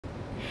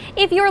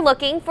If you're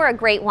looking for a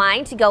great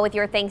wine to go with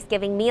your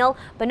Thanksgiving meal,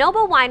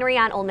 Bonobo Winery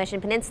on Old Mission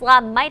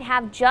Peninsula might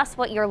have just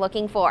what you're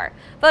looking for.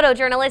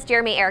 Photojournalist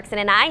Jeremy Erickson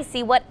and I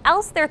see what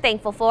else they're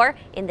thankful for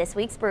in this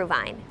week's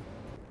Brewvine.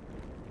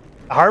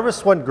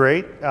 Harvest went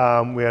great.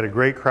 We had a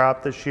great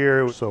crop this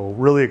year, so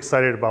really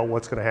excited about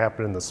what's going to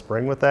happen in the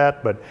spring with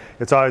that, but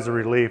it's always a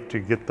relief to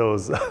get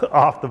those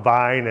off the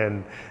vine,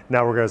 and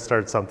now we're going to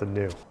start something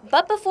new.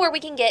 But before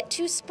we can get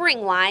to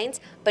spring wines,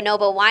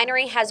 Bonobo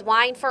Winery has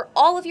wine for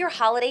all of your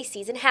holiday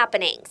season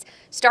happenings,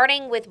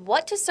 starting with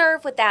what to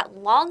serve with that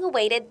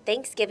long-awaited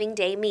Thanksgiving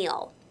Day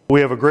meal. We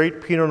have a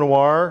great Pinot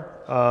Noir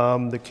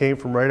that came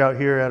from right out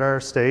here at our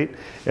estate,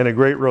 and a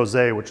great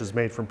Rosé, which is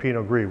made from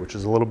Pinot Gris, which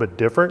is a little bit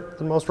different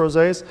than most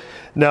Rosés.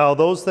 Now,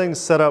 those things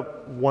set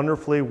up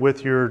wonderfully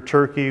with your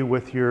turkey,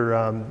 with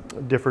your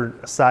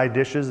different side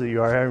dishes that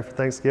you are having for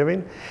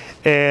Thanksgiving,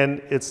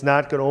 and it's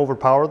not going to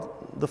overpower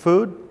the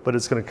food, but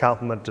it's going to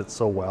complement it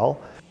so well.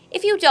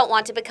 If you don't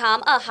want to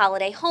become a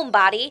holiday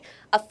homebody,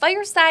 a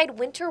fireside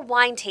winter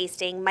wine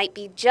tasting might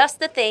be just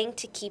the thing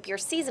to keep your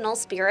seasonal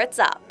spirits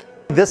up.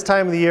 This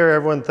time of the year,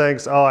 everyone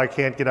thinks, oh, I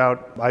can't get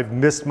out. I've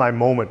missed my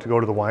moment to go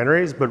to the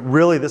wineries, but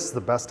really this is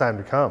the best time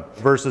to come.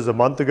 Versus a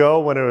month ago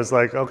when it was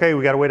like, okay,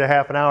 we got to wait a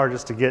half an hour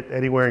just to get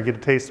anywhere and get a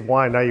taste of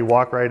wine. Now you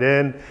walk right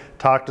in,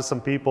 talk to some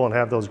people and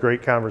have those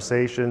great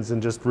conversations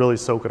and just really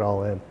soak it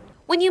all in.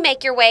 When you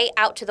make your way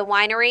out to the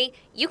winery,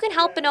 you can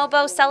help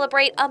Bonobo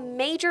celebrate a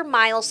major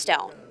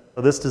milestone.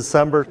 This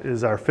December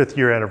is our 5th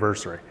year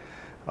anniversary.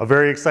 A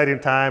very exciting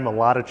time. A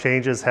lot of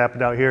changes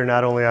happened out here,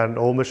 not only on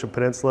Old Mission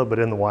Peninsula, but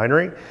in the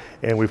winery.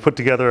 And we put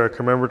together a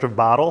commemorative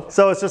bottle.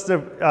 So it's just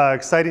an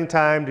exciting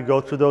time to go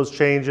through those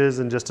changes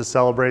and just to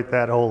celebrate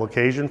that whole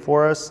occasion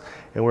for us.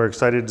 And we're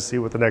excited to see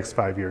what the next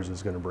 5 years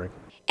is going to bring.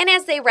 And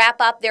as they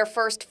wrap up their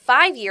first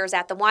 5 years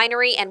at the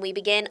winery and we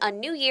begin a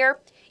new year,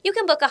 you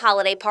can book a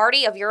holiday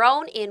party of your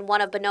own in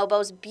one of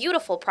Bonobo's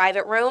beautiful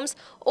private rooms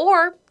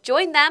or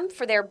join them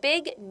for their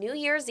big New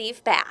Year's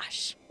Eve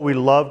bash. We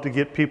love to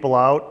get people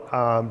out,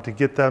 to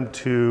get them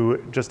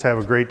to just have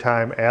a great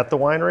time at the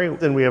winery.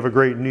 Then we have a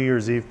great New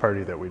Year's Eve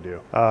party that we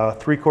do. A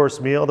 3-course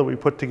meal that we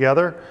put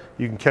together.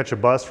 You can catch a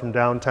bus from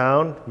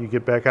downtown. You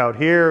get back out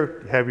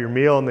here, have your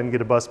meal, and then get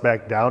a bus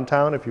back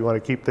downtown if you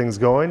want to keep things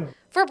going.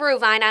 For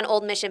Brewvine on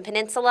Old Mission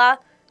Peninsula,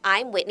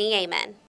 I'm Whitney Amen.